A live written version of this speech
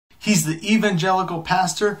He's the evangelical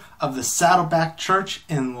pastor of the Saddleback Church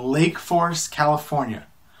in Lake Forest, California,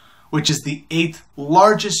 which is the 8th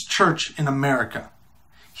largest church in America.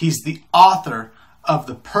 He's the author of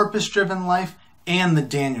The Purpose-Driven Life and the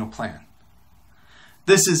Daniel Plan.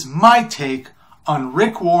 This is my take on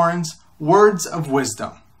Rick Warren's Words of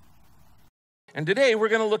Wisdom. And today we're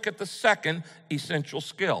going to look at the second essential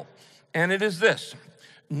skill, and it is this: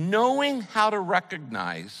 knowing how to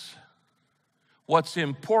recognize what's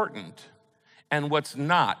important and what's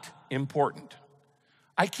not important.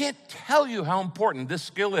 I can't tell you how important this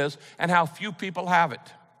skill is and how few people have it.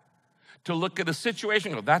 To look at a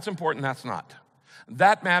situation and go, that's important, that's not.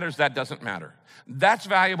 That matters, that doesn't matter. That's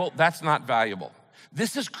valuable, that's not valuable.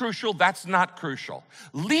 This is crucial, that's not crucial.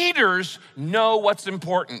 Leaders know what's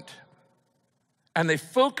important, and they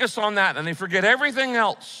focus on that, and they forget everything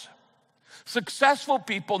else. Successful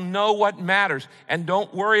people know what matters and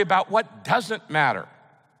don't worry about what doesn't matter.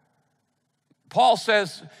 Paul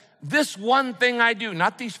says, this one thing I do,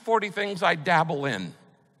 not these 40 things I dabble in.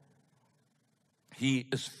 He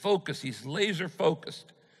is focused, he's laser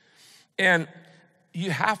focused. And you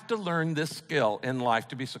have to learn this skill in life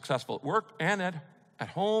to be successful at work and at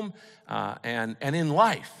home and in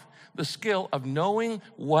life. The skill of knowing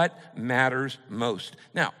what matters most.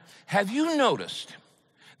 Now, have you noticed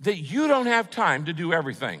that you don't have time to do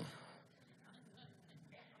everything?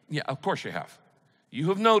 Yeah, of course you have. You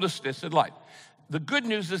have noticed this in life. The good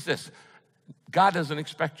news is this: God doesn't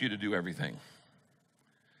expect you to do everything.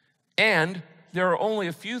 And there are only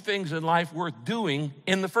a few things in life worth doing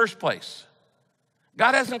in the first place.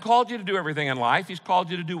 God hasn't called you to do everything in life. He's called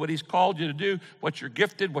you to do what he's called you to do, what you're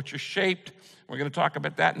gifted, what you're shaped. We're going to talk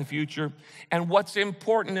about that in the future. And what's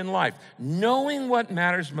important in life. Knowing what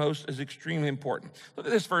matters most is extremely important. Look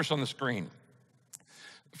at this verse on the screen.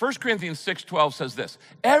 1 Corinthians 6:12 says this: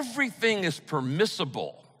 everything is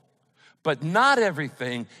permissible, but not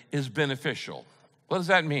everything is beneficial. What does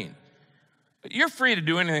that mean? You're free to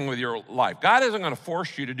do anything with your life. God isn't going to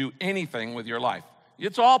force you to do anything with your life.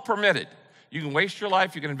 It's all permitted. You can waste your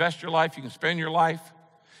life, you can invest your life, you can spend your life.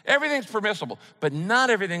 Everything's permissible, but not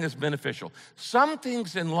everything is beneficial. Some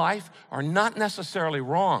things in life are not necessarily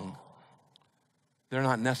wrong. They're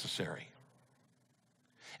not necessary.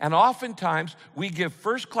 And oftentimes, we give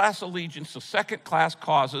first-class allegiance to second-class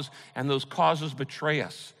causes, and those causes betray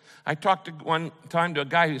us. I talked one time to a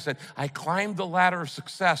guy who said, I climbed the ladder of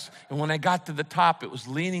success, and when I got to the top, it was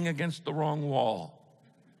leaning against the wrong wall.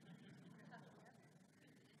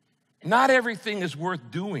 Not everything is worth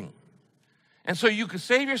doing. And so you can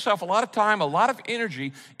save yourself a lot of time, a lot of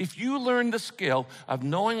energy, if you learn the skill of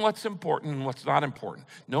knowing what's important and what's not important,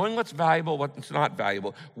 knowing what's valuable, what's not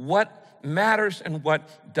valuable, what matters and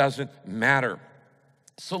what doesn't matter.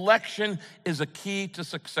 Selection is a key to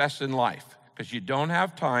success in life because you don't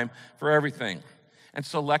have time for everything. And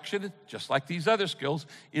selection, just like these other skills,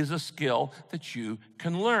 is a skill that you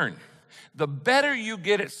can learn. The better you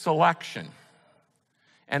get at selection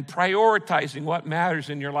and prioritizing what matters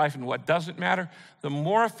in your life and what doesn't matter, the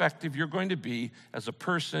more effective you're going to be as a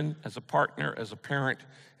person, as a partner, as a parent,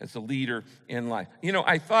 as a leader in life. You know,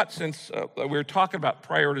 I thought since we were talking about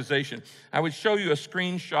prioritization, I would show you a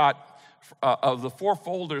screenshot of the 4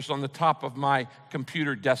 folders on the top of my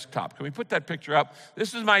computer desktop. Can we put that picture up?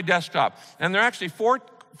 This is my desktop, and there are actually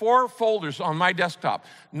four folders on my desktop.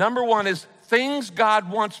 Number 1 is things God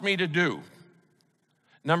wants me to do.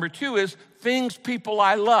 Number 2 is things people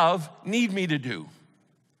I love need me to do.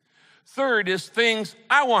 3rd is things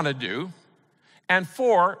I want to do. And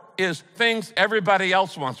 4 is things everybody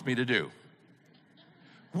else wants me to do.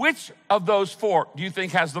 Which of those 4 do you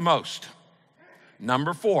think has the most?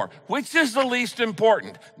 Number 4. Which is the least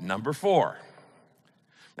important? Number 4.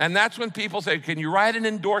 And that's when people say, can you write an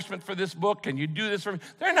endorsement for this book? Can you do this for me?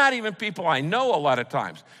 They're not even people I know a lot of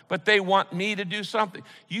times, but they want me to do something.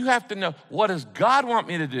 You have to know, what does God want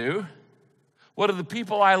me to do? What do the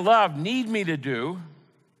people I love need me to do?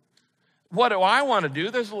 What do I want to do?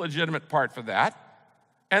 There's a legitimate part for that.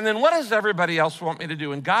 And then what does everybody else want me to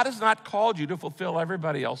do? And God has not called you to fulfill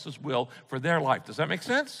everybody else's will for their life. Does that make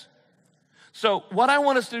sense? So what I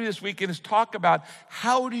want us to do this weekend is talk about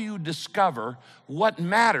how do you discover what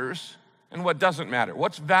matters and what doesn't matter,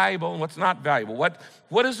 what's valuable and what's not valuable,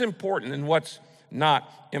 what is important and what's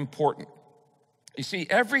not important. You see,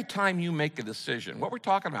 every time you make a decision, what we're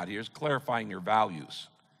talking about here is clarifying your values.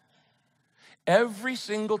 Every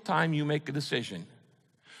single time you make a decision,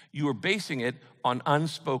 you are basing it on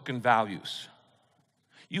unspoken values.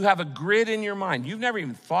 You have a grid in your mind. You've never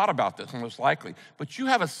even thought about this, most likely, but you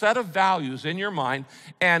have a set of values in your mind,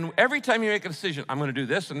 and every time you make a decision, I'm gonna do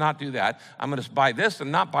this and not do that, I'm gonna buy this and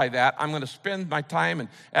not buy that, I'm gonna spend my time and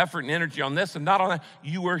effort and energy on this and not on that,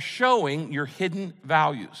 you are showing your hidden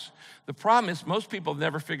values. The problem is most people have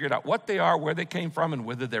never figured out what they are, where they came from, and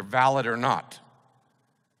whether they're valid or not.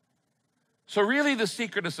 So really the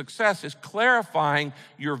secret of success is clarifying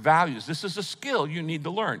your values. This is a skill you need to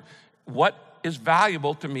learn. What is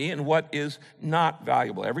valuable to me and what is not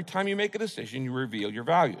valuable? Every time you make a decision, you reveal your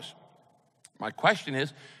values. My question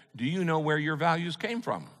is, do you know where your values came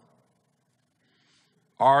from?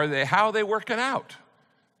 How are they working out?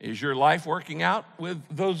 Is your life working out with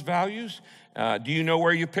those values? Do you know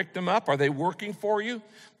where you picked them up? Are they working for you?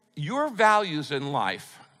 Your values in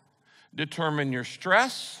life determine your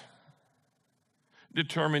stress,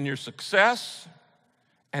 determine your success,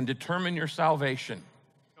 and determine your salvation.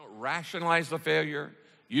 You don't rationalize the failure.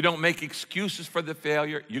 You don't make excuses for the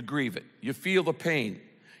failure. You grieve it. You feel the pain.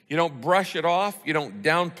 You don't brush it off. You don't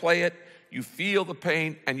downplay it. You feel the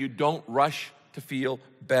pain, and you don't rush to feel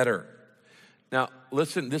better. Now,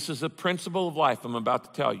 listen, this is a principle of life I'm about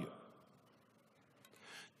to tell you.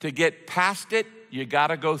 To get past it, you got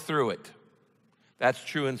to go through it. That's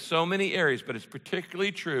true in so many areas, but it's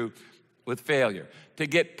particularly true with failure. To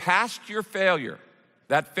get past your failure,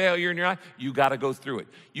 that failure in your life, you got to go through it.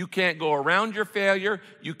 You can't go around your failure.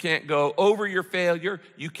 You can't go over your failure.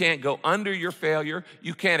 You can't go under your failure.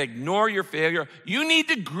 You can't ignore your failure. You need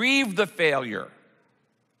to grieve the failure.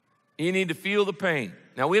 You need to feel the pain.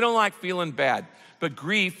 Now, we don't like feeling bad, but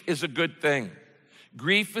grief is a good thing.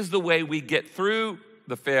 Grief is the way we get through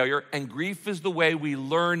the failure, and grief is the way we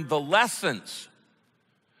learn the lessons.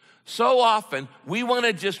 So often, we want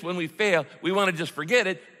to just, when we fail, we want to just forget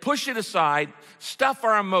it, push it aside, stuff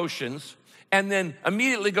our emotions, and then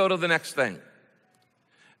immediately go to the next thing.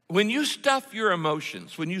 When you stuff your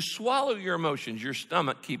emotions, when you swallow your emotions, your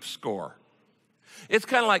stomach keeps score. It's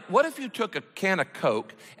kind of like, what if you took a can of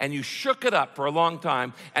Coke and you shook it up for a long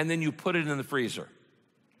time and then you put it in the freezer?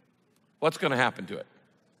 What's going to happen to it?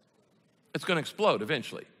 It's going to explode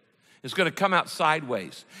eventually. It's going to come out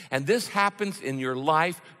sideways. And this happens in your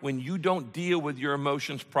life when you don't deal with your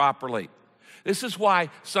emotions properly. This is why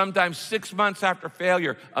sometimes 6 months after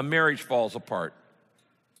failure, a marriage falls apart.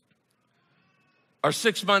 Or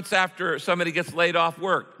 6 months after somebody gets laid off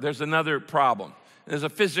work, there's another problem. There's a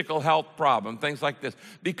physical health problem, things like this.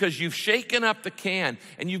 Because you've shaken up the can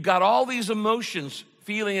and you've got all these emotions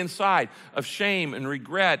feeling inside of shame and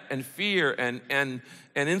regret and fear and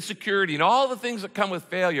insecurity and all the things that come with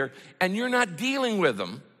failure, and you're not dealing with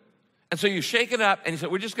them. And so you shake it up and you say,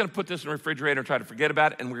 we're just going to put this in the refrigerator and try to forget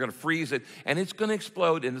about it, and we're going to freeze it, and it's going to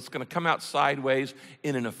explode, and it's going to come out sideways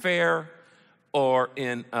in an affair or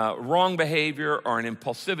in wrong behavior or an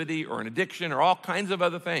impulsivity or an addiction or all kinds of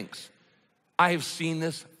other things. I have seen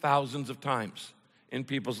this thousands of times in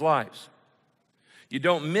people's lives. You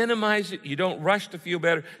don't minimize it. You don't rush to feel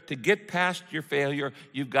better. To get past your failure,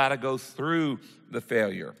 you've got to go through the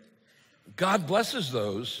failure. God blesses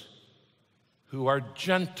those who are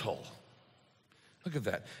gentle. Look at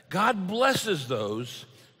that. God blesses those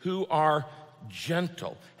who are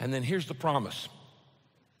gentle. And then here's the promise.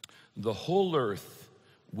 The whole earth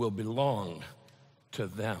will belong to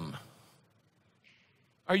them.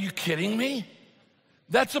 Are you kidding me?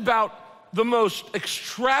 That's about the most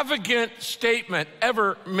extravagant statement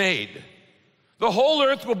ever made. The whole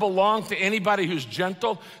earth will belong to anybody who's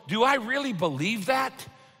gentle. Do I really believe that?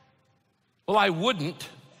 Well, I wouldn't,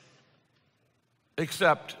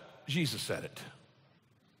 except Jesus said it.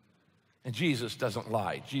 And Jesus doesn't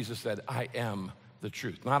lie. Jesus said, I am the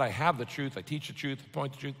truth. Not I have the truth, I teach the truth, I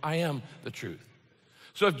point the truth. I am the truth.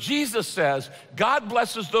 So if Jesus says, God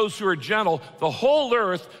blesses those who are gentle, the whole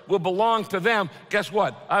earth will belong to them, guess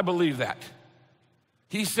what? I believe that.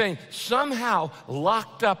 He's saying somehow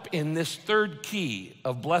locked up in this third key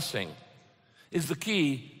of blessing is the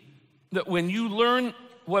key that when you learn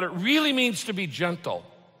what it really means to be gentle,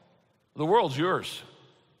 the world's yours.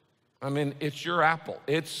 I mean, it's your apple.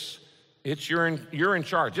 You're in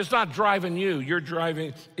charge. It's not driving you, you're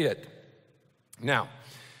driving it. Now,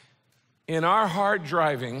 in our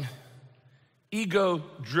hard-driving,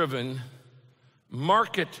 ego-driven,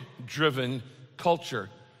 market-driven culture,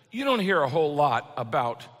 you don't hear a whole lot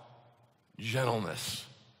about gentleness.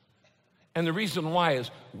 And the reason why is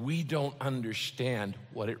we don't understand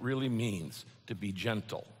what it really means to be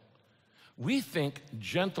gentle. We think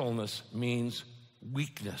gentleness means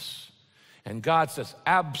weakness. And God says,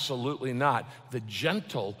 absolutely not. The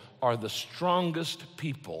gentle are the strongest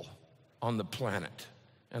people on the planet,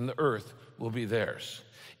 and the earth will be theirs.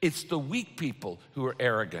 It's the weak people who are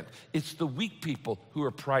arrogant. It's the weak people who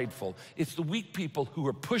are prideful. It's the weak people who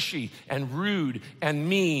are pushy and rude and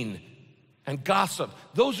mean and gossip.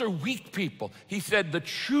 Those are weak people. He said the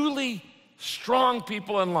truly strong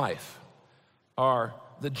people in life are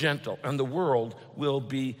the gentle, and the world will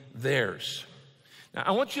be theirs. Now,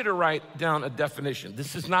 I want you to write down a definition.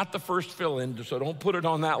 This is not the first fill-in, so don't put it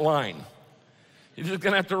on that line. You're just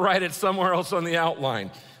going to have to write it somewhere else on the outline.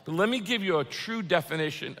 But let me give you a true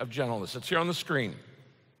definition of gentleness. It's here on the screen.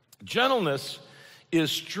 Gentleness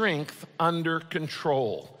is strength under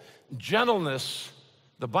control. Gentleness,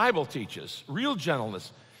 the Bible teaches, real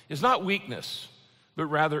gentleness is not weakness, but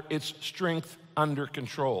rather it's strength under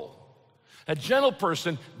control. A gentle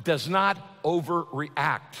person does not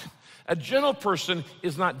overreact. A gentle person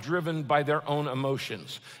is not driven by their own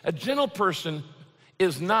emotions. A gentle person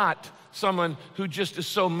is not someone who just is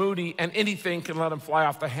so moody and anything can let him fly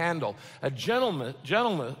off the handle. A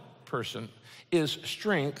gentleman person is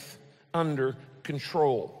strength under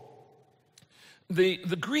control. The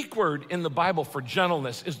Greek word in the Bible for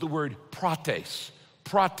gentleness is the word prates.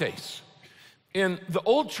 Prates. In the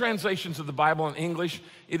old translations of the Bible in English,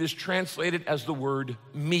 it is translated as the word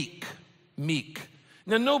meek. Meek.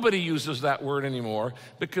 Now, nobody uses that word anymore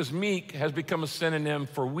because meek has become a synonym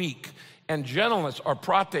for weak. And gentleness, or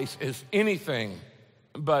prates, is anything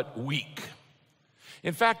but weak.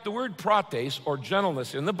 In fact, the word prates, or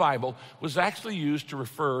gentleness, in the Bible was actually used to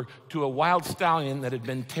refer to a wild stallion that had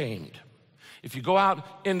been tamed. If you go out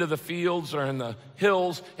into the fields or in the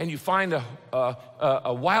hills and you find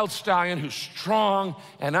a wild stallion who's strong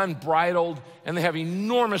and unbridled, and they have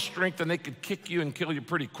enormous strength and they could kick you and kill you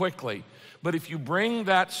pretty quickly. But if you bring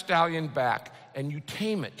that stallion back and you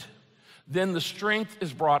tame it, then the strength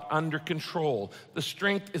is brought under control. The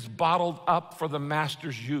strength is bottled up for the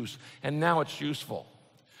master's use, and now it's useful.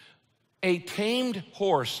 A tamed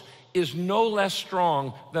horse is no less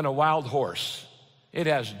strong than a wild horse. It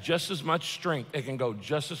has just as much strength. It can go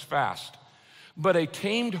just as fast. But a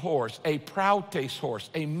tamed horse, a prates horse,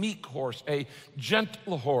 a meek horse, a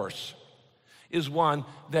gentle horse is one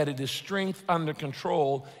that it is strength under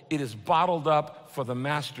control. It is bottled up for the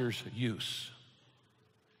master's use.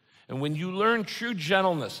 And when you learn true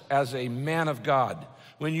gentleness as a man of God,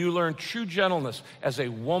 when you learn true gentleness as a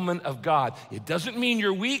woman of God, it doesn't mean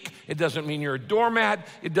you're weak. It doesn't mean you're a doormat.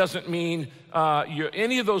 It doesn't mean you're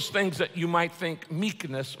any of those things that you might think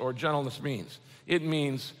meekness or gentleness means. It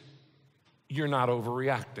means you're not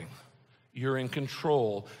overreacting. You're in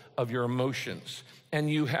control of your emotions, and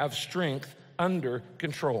you have strength under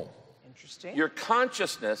control. Interesting. Your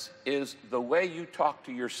consciousness is the way you talk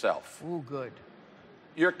to yourself. Ooh, good.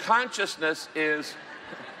 Your consciousness is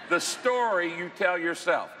the story you tell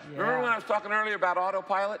yourself. Yeah. Remember when I was talking earlier about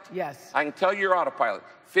autopilot? Yes. I can tell you your autopilot.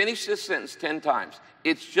 Finish this sentence 10 times.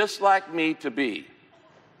 It's just like me to be.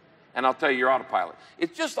 And I'll tell you your autopilot.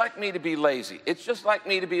 It's just like me to be lazy. It's just like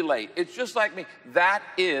me to be late. It's just like me. That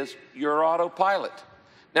is your autopilot.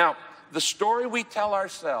 Now, the story we tell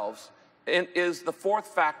ourselves is the fourth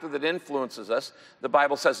factor that influences us. The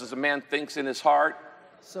Bible says, as a man thinks in his heart,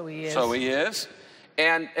 so he is. So he is.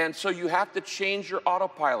 And so you have to change your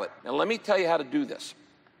autopilot. Now, let me tell you how to do this.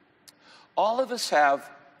 All of us have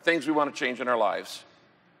things we want to change in our lives.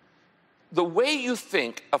 The way you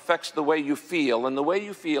think affects the way you feel, and the way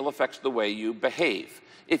you feel affects the way you behave.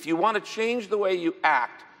 If you want to change the way you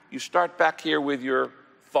act, you start back here with your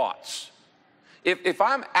thoughts. If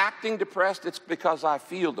I'm acting depressed, it's because I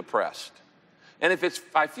feel depressed. And if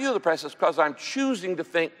I feel depressed, it's because I'm choosing to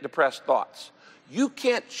think depressed thoughts. You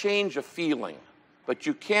can't change a feeling, but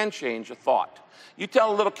you can change a thought. You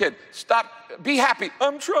tell a little kid, stop, be happy.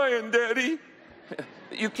 I'm trying, Daddy.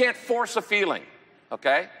 You can't force a feeling,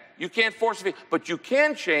 okay? You can't force a feeling, but you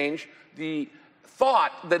can change the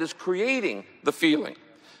thought that is creating the feeling.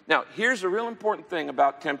 Now, here's a real important thing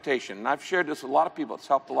about temptation, and I've shared this with a lot of people. It's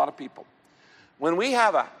helped a lot of people. When you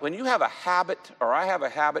have a habit, or I have a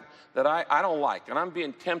habit that I don't like, and I'm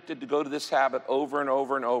being tempted to go to this habit over and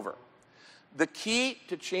over and over, the key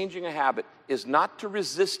to changing a habit is not to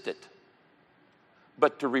resist it,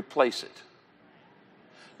 but to replace it.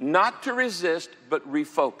 Not to resist, but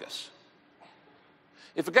refocus.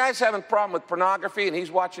 If a guy's having a problem with pornography and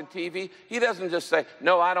he's watching TV, he doesn't just say,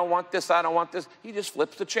 no, I don't want this, I don't want this. He just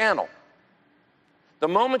flips the channel. The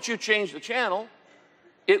moment you change the channel,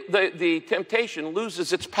 the temptation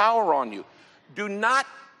loses its power on you. Do not,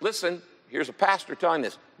 listen, here's a pastor telling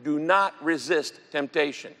this, do not resist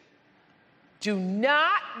temptation. Do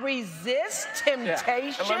not resist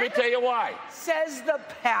temptation. Yeah. And let me tell you why. Says the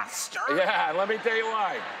pastor. Yeah, let me tell you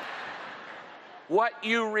why. What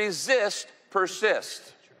you resist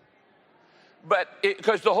persists. But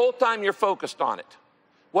because the whole time you're focused on it.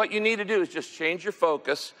 What you need to do is just change your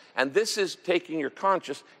focus, and this is taking your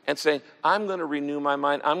conscious and saying, I'm going to renew my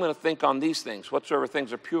mind. I'm going to think on these things, whatsoever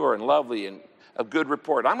things are pure and lovely and of good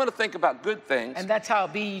report. I'm going to think about good things. And that's how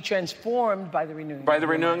be transformed by the renewing. By the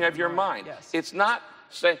renewing of your mind. Yes. It's not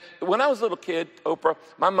saying, when I was a little kid, Oprah,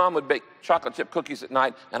 my mom would bake chocolate chip cookies at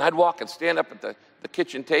night, and I'd walk and stand up at the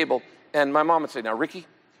kitchen table, and my mom would say, now, Ricky,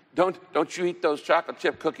 don't you eat those chocolate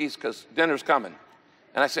chip cookies because dinner's coming.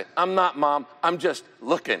 And I said, I'm not, Mom, I'm just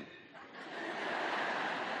looking.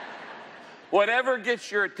 Whatever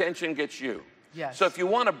gets your attention gets you. Yes. So if you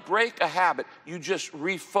want to break a habit, you just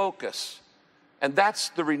refocus. And that's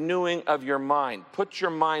the renewing of your mind. Put your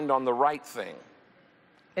mind on the right thing.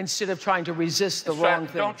 Instead of trying to resist the wrong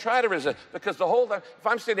thing. Don't try to resist. Because the whole time, if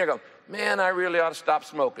I'm sitting there going, man, I really ought to stop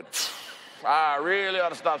smoking. I really ought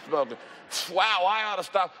to stop smoking. Wow, I ought to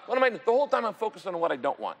stop. What am I doing? The whole time I'm focused on what I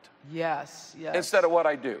don't want. Yes, yes. Instead of what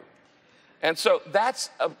I do. And so that's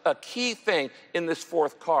a key thing in this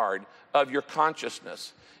fourth card of your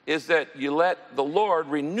consciousness, is that you let the Lord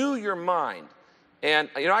renew your mind. And,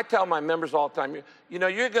 you know, I tell my members all the time, you know,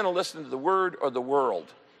 you're going to listen to the Word or the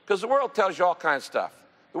world. Because the world tells you all kinds of stuff.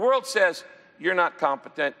 The world says, you're not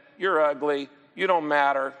competent, you're ugly, you don't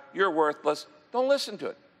matter, you're worthless. Don't listen to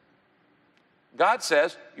it. God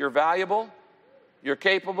says you're valuable, you're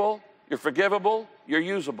capable, you're forgivable, you're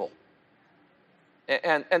usable.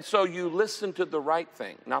 And so you listen to the right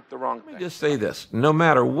thing, not the wrong thing. Let me just say this. No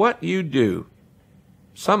matter what you do,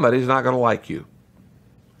 somebody's not going to like you.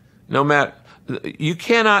 No matter, you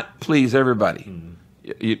cannot please everybody.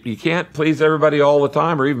 Mm-hmm. You can't please everybody all the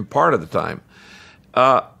time or even part of the time.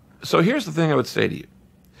 So here's the thing I would say to you.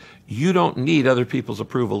 You don't need other people's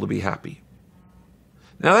approval to be happy.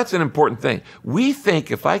 Now, that's an important thing. We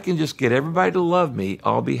think if I can just get everybody to love me,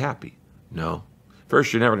 I'll be happy. No.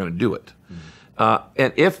 First, you're never going to do it. Mm-hmm.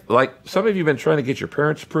 And if, like, some of you have been trying to get your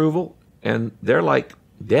parents' approval, and they're, like,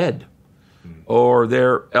 dead, mm-hmm. or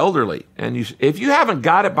they're elderly, and if you haven't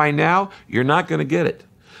got it by now, you're not going to get it.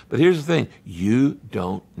 But here's the thing. You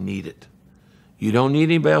don't need it. You don't need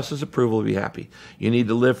anybody else's approval to be happy. You need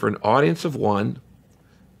to live for an audience of one.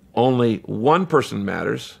 Only one person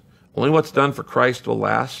matters. Only what's done for Christ will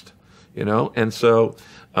last, you know. And so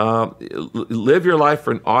live your life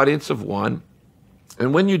for an audience of one.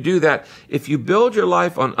 And when you do that, if you build your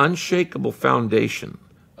life on unshakable foundation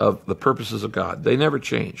of the purposes of God, they never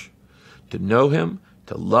change. To know Him,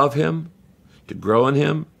 to love Him, to grow in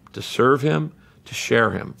Him, to serve Him, to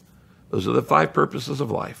share Him. Those are the 5 purposes of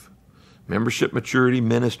life. Membership, maturity,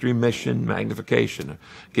 ministry, mission, magnification.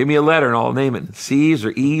 Give me a letter and I'll name it. C's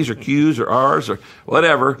or E's or Q's or R's or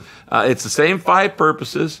whatever. It's the same 5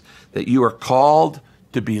 purposes that you are called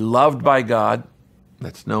to be loved by God.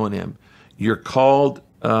 That's knowing Him. You're called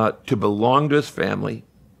to belong to His family.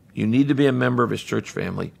 You need to be a member of His church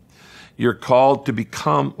family. You're called to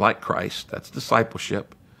become like Christ. That's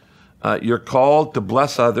discipleship. You're called to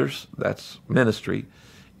bless others. That's ministry.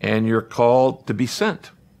 And you're called to be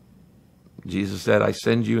sent. Jesus said, I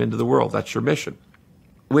send you into the world. That's your mission.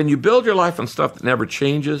 When you build your life on stuff that never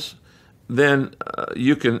changes, then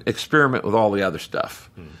you can experiment with all the other stuff.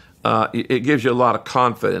 It gives you a lot of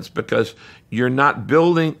confidence because you're not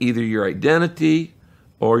building either your identity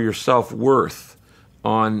or your self-worth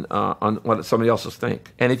on what somebody else's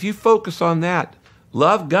think. And if you focus on that,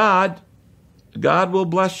 love God, God will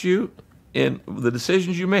bless you in the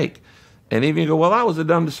decisions you make. And even you go, well, that was a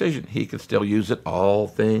dumb decision. He can still use it. All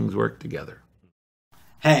things work together.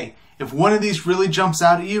 Hey, if one of these really jumps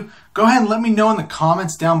out at you, go ahead and let me know in the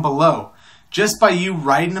comments down below. Just by you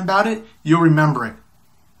writing about it, you'll remember it.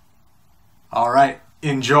 All right,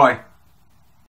 enjoy.